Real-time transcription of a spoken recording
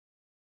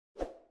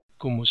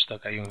Kumusta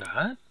kayong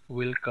lahat?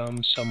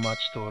 Welcome sa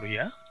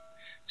Mathstorya.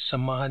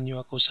 Samahan niyo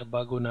ako sa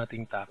bago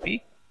nating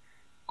topic,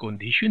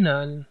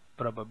 Conditional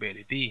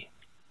Probability.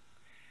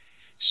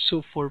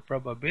 So for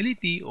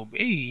probability of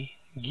A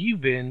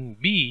given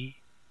B,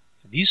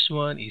 this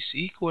one is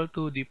equal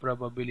to the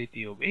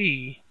probability of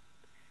A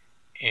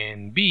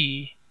and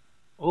B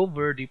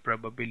over the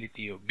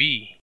probability of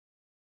B.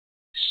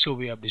 So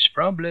we have this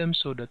problem.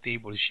 So the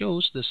table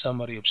shows the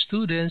summary of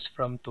students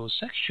from two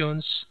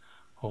sections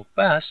who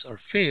passed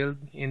or failed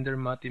in their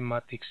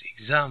mathematics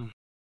exam.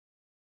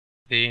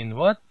 Then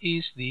what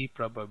is the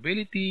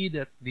probability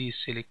that the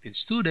selected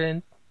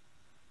student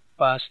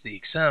pass the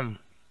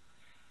exam?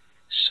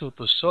 So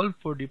to solve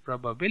for the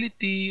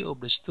probability of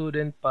the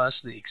student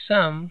pass the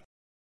exam,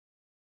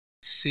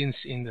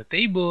 since in the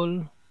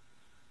table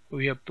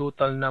we have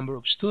total number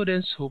of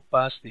students who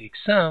pass the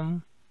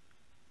exam,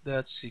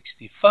 that's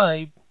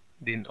 65,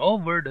 then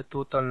over the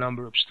total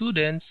number of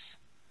students,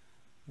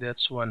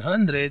 that's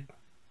 100,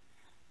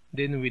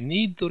 then we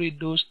need to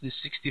reduce the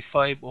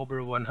 65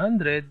 over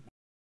 100.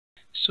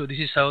 So this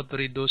is how to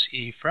reduce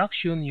a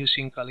fraction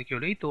using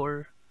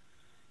calculator.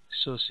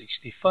 So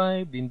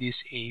 65, then this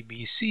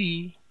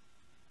ABC,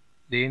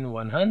 then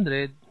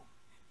 100.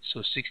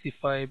 So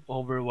 65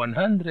 over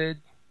 100,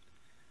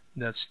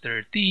 that's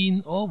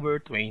 13 over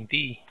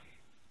 20.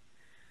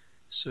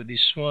 So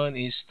this one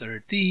is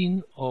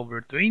 13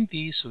 over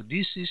 20. So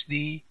this is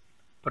the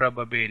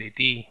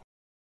probability.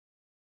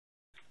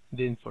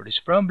 Then for this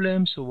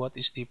problem, so what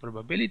is the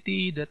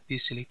probability that the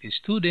selected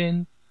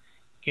student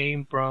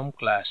came from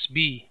class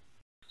B?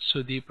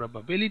 So the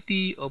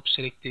probability of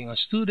selecting a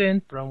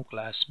student from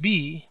class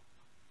B,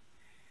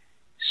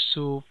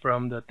 so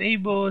from the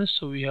table,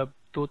 so we have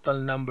total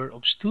number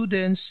of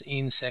students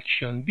in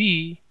section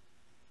B,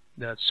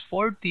 that's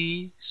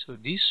 40. So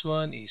this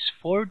one is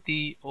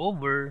 40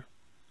 over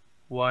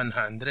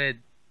 100.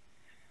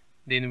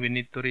 Then we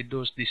need to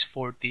reduce this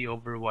 40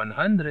 over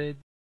 100.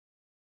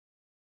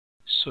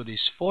 So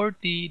this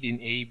 40, then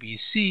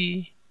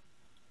ABC,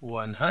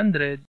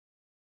 100,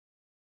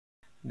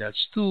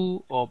 that's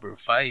 2 over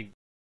 5.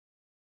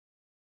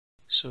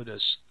 So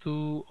that's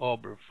 2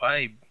 over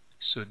 5.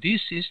 So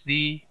this is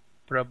the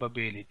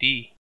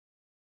probability.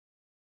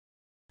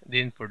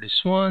 Then for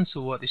this one,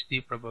 so what is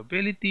the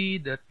probability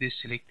that the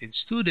selected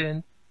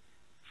student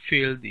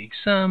failed the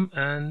exam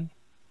and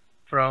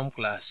from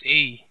class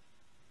A?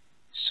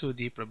 So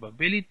the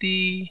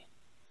probability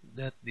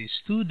that the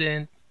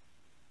student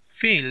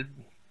failed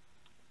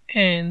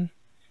and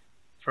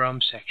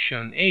from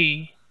section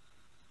A,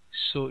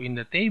 so in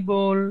the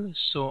table,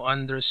 so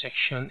under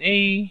section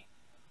A,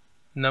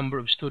 number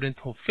of students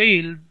who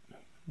failed,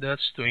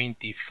 that's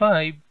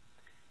 25.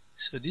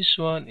 So this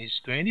one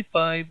is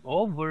 25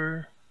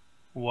 over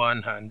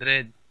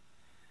 100.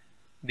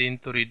 Then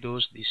to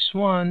reduce this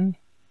one,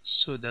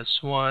 so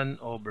that's 1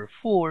 over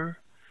 4.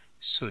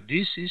 So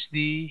this is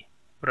the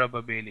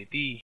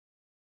probability.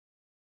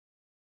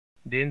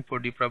 Then for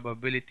the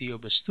probability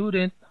of a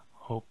student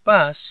who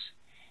pass,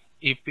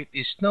 if it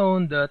is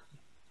known that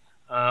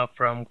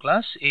from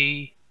class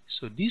A,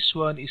 so this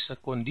one is a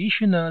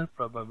conditional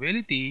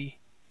probability.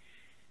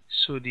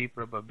 So the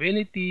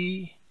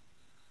probability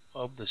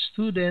of the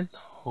student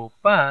who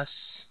pass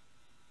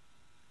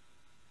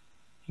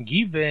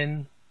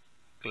given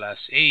class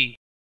A,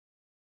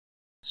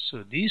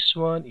 so this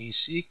one is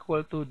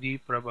equal to the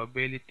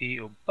probability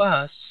of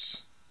pass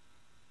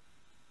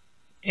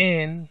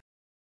and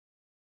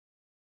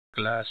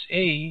class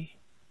A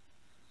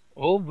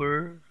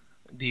over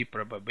the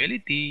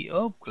probability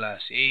of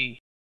class A.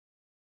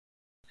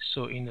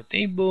 So in the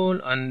table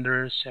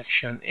under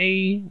section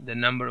A, the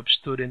number of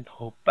students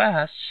who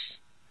pass,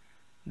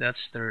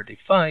 that's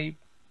 35.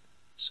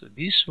 So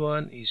this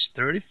one is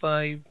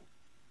 35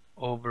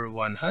 over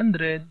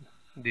 100,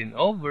 then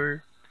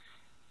over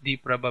the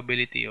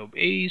probability of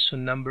A, so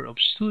number of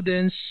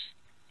students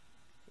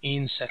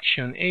in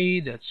section A,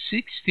 that's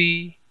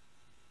 60.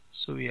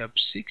 So we have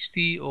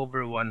 60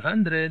 over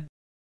 100.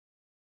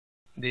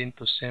 Then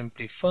to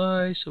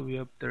simplify, so we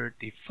have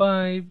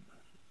 35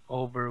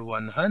 over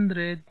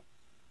 100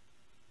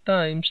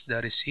 times the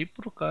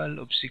reciprocal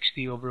of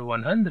 60 over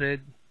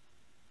 100,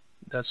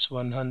 that's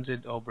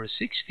 100 over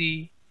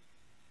 60.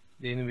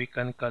 Then we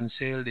can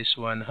cancel this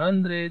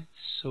 100,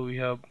 so we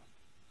have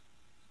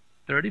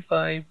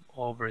 35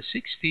 over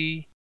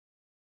 60.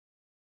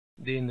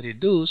 Then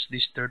reduce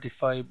this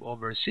 35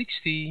 over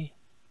 60.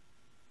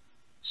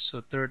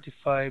 So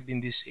 35 in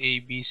this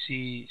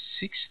ABC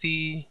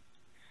 60,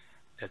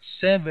 that's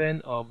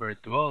 7 over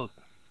 12.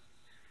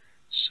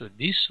 So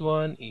this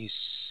one is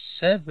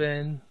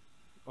 7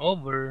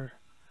 over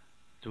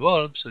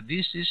 12. So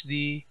this is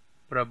the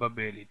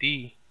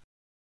probability.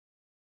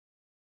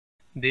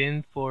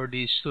 Then for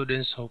the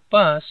students who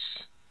pass,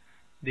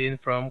 then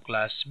from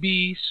class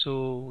B,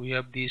 so we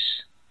have this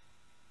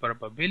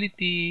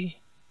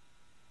probability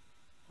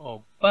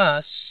of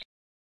pass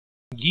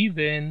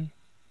given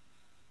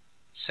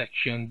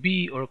section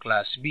B or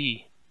class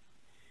B.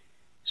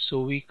 So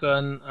we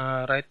can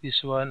write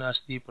this one as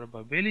the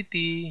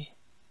probability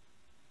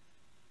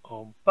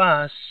of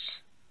pass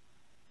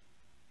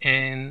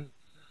in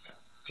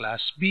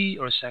class B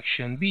or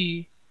section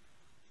B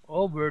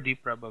over the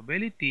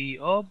probability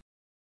of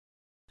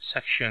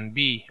section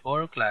B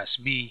or class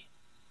B.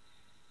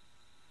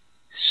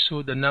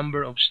 So the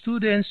number of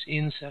students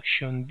in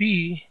section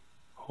B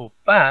who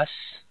pass,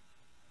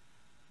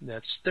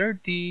 that's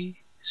 30.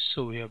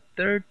 So we have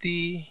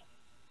 30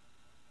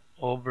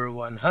 over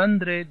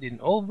 100 then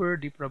over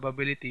the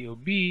probability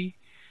of B.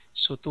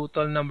 So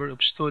total number of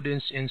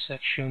students in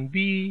section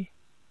B,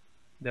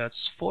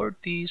 that's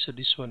 40. So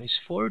this one is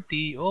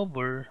 40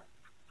 over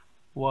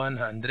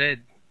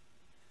 100.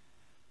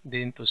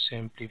 Then to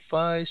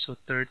simplify, so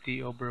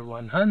 30 over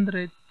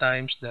 100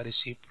 times the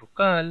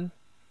reciprocal,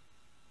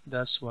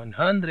 that's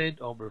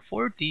 100 over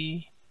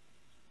 40.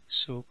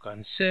 So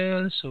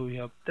cancel. So we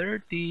have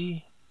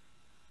 30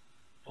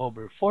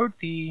 over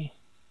 40.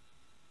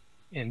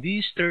 And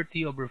this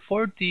 30 over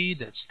 40,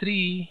 that's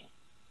 3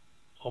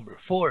 over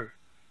 4.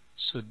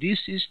 So this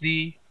is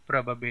the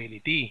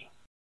probability.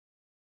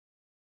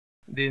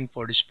 Then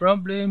for this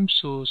problem,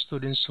 so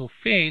students who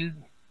failed,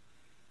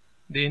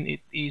 then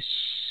it is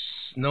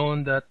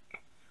known that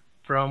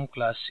from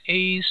class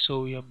A,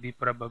 so we have the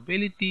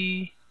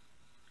probability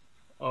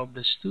of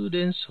the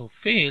students who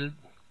failed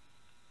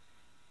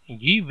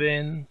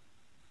given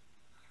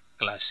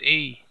class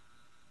A.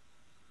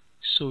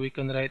 So we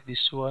can write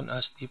this one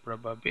as the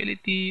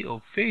probability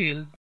of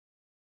failed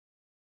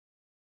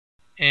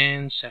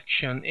in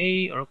section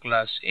A or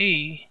class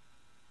A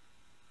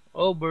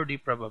over the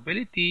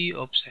probability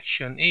of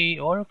section A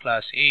or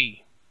class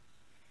A.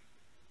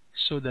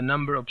 So the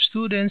number of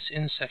students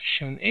in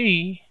section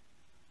A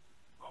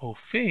who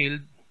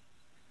failed,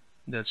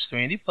 that's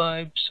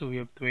 25. So we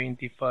have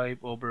 25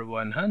 over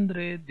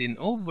 100 then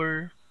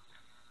over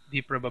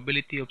the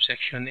probability of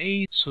section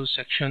A. So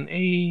section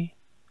A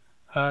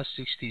has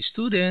 60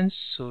 students,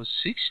 so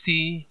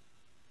 60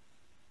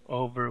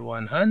 over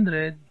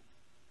 100.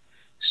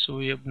 So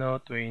we have now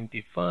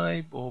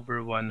 25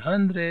 over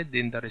 100,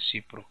 then the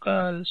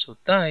reciprocal, so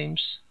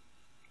times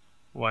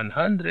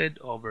 100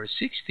 over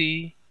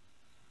 60.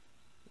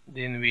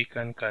 Then we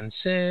can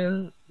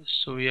cancel.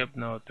 So we have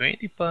now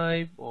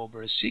 25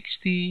 over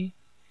 60.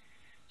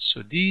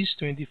 So this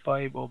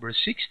 25 over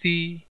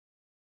 60,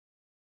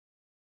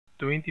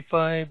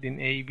 25, then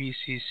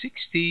ABC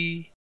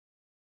 60.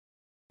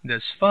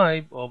 That's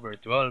 5 over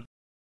 12.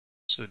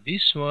 So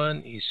this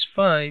one is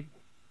 5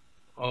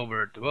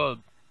 over 12.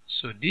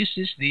 So this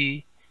is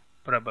the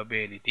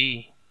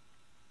probability.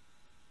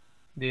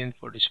 Then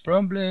for this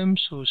problem,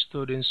 so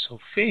students who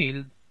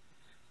failed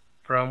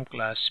from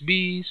class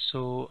B,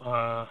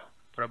 so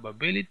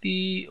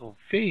probability of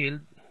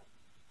failed,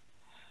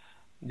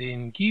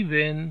 then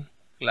given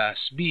class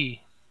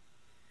B.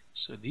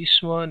 So this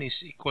one is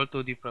equal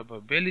to the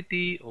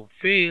probability of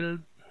failed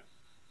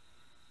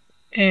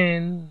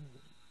in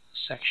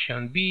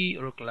section B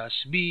or class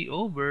B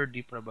over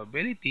the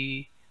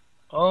probability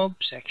of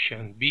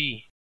section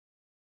B.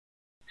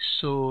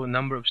 So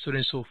number of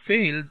students who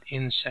failed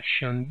in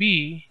section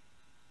B,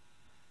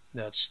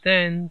 that's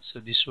 10. So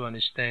this one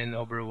is 10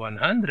 over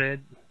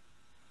 100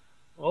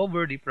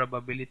 over the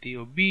probability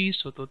of B.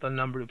 So total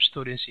number of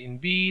students in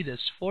B,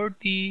 that's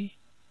 40.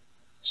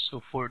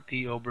 So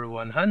 40 over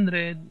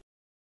 100.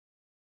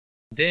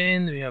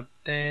 Then we have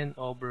 10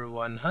 over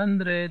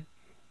 100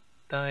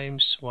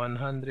 times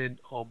 100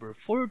 over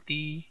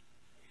 40.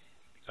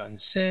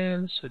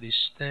 Cancel. So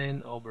this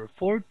 10 over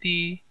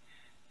 40.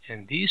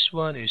 And this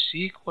one is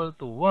equal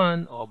to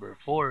 1 over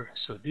 4.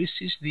 So this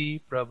is the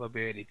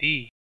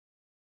probability.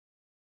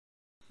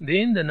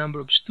 Then the number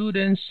of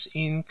students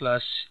in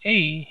class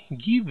A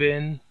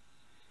given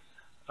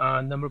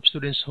number of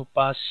students who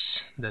pass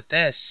the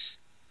test.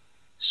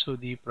 So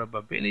the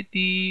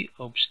probability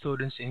of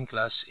students in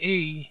class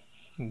A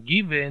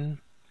given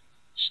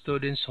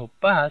students who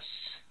pass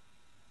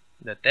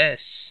the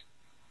test.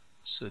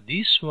 So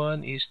this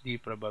one is the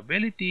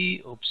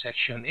probability of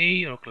section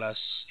A or class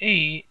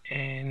A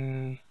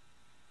and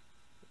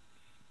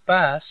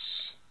pass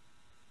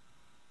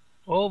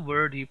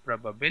over the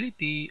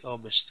probability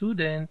of a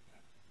student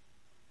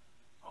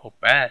who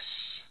pass.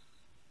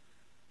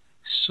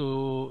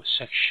 So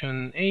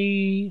section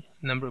A,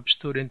 number of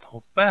students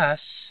who pass,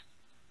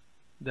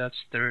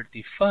 that's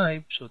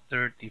 35. So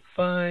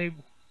 35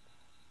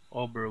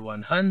 over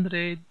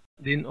 100.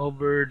 Then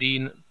over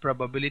the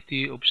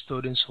probability of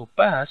students who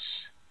pass.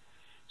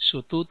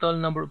 So total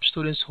number of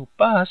students who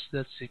pass,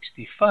 that's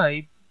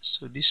 65.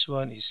 So this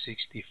one is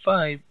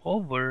 65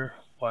 over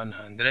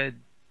 100.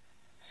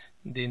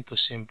 Then to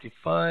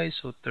simplify,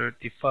 so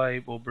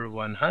 35 over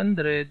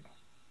 100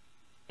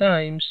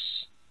 times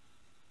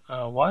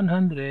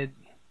 100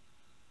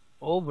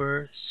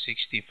 over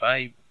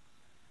 65.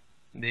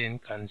 Then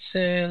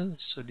cancel.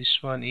 So this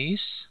one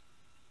is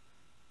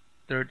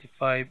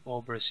 35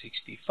 over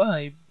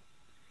 65.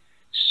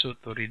 So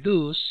to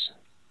reduce,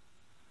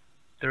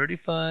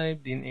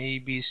 35, then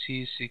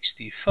ABC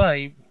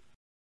 65,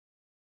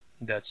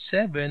 that's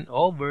 7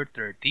 over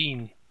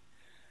 13.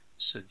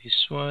 So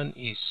this one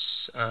is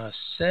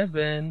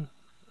 7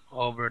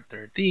 over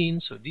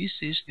 13. So this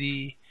is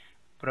the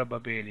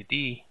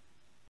probability.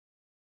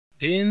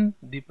 Then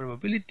the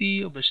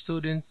probability of a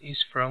student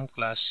is from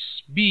class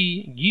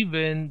B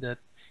given that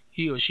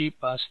he or she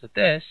passed the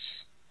test.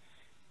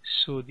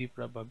 So the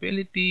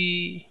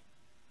probability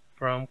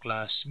from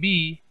class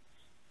B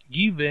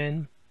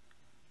given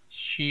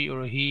she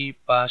or he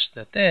passed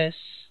the test.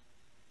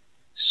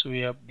 So we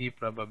have the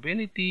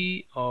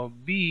probability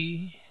of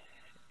B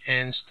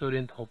and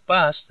student who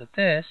passed the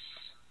test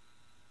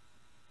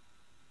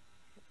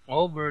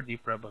over the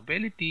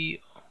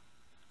probability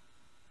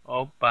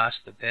of pass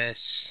the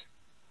test.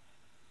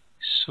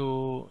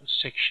 So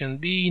section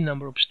B,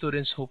 number of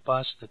students who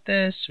passed the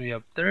test, we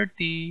have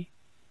 30.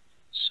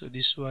 So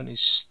this one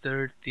is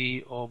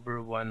 30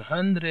 over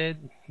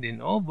 100.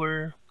 Then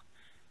over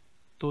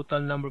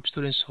total number of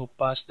students who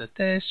passed the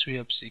test, we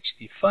have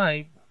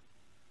 65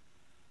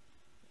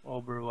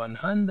 over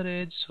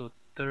 100. So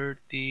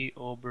 30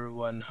 over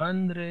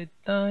 100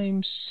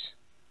 times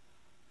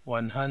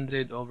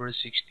 100 over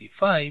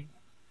 65.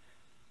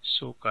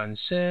 So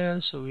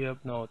cancel. So we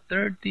have now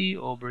 30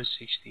 over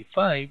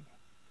 65.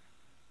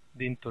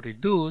 Then to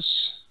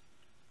reduce,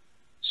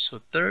 so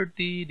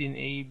 30, then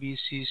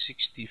ABC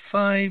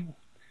 65,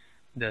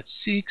 that's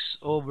 6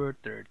 over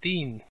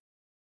 13.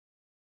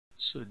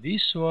 So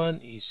this one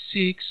is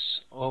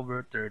 6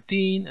 over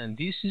 13, and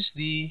this is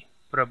the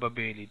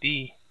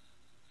probability.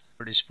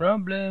 For this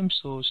problem,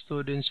 so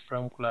students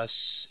from class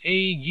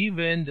A,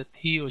 given that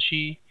he or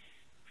she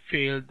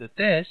failed the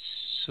test,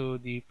 so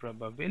the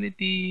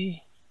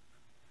probability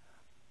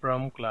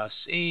from class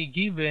A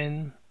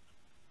given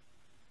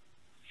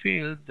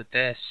failed the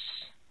test.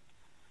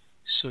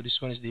 So this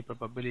one is the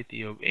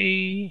probability of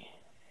A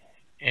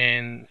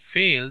and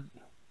failed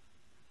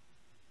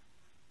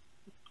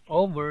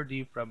over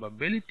the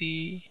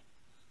probability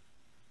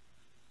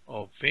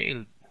of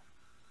failed.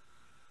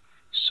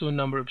 So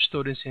number of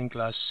students in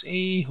class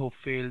A who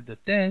failed the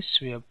test,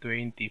 we have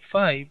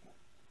 25.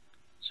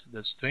 So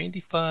that's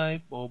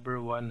 25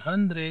 over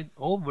 100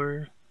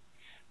 over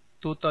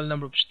total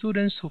number of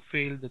students who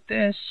failed the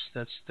test,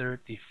 that's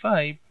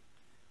 35.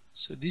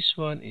 So this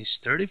one is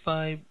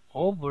 35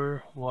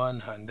 over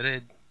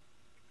 100.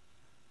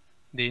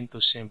 Then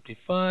to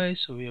simplify,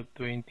 so we have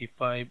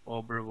 25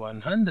 over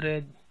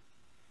 100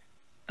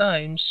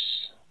 times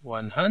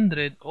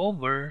 100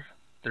 over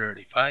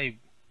 35.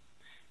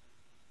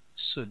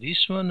 So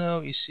this one now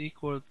is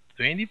equal to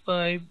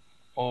 25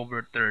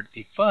 over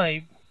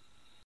 35.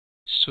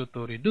 So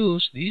to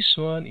reduce, this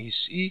one is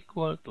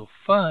equal to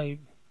 5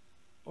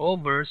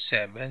 over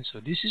 7. So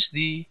this is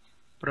the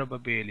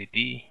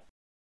probability.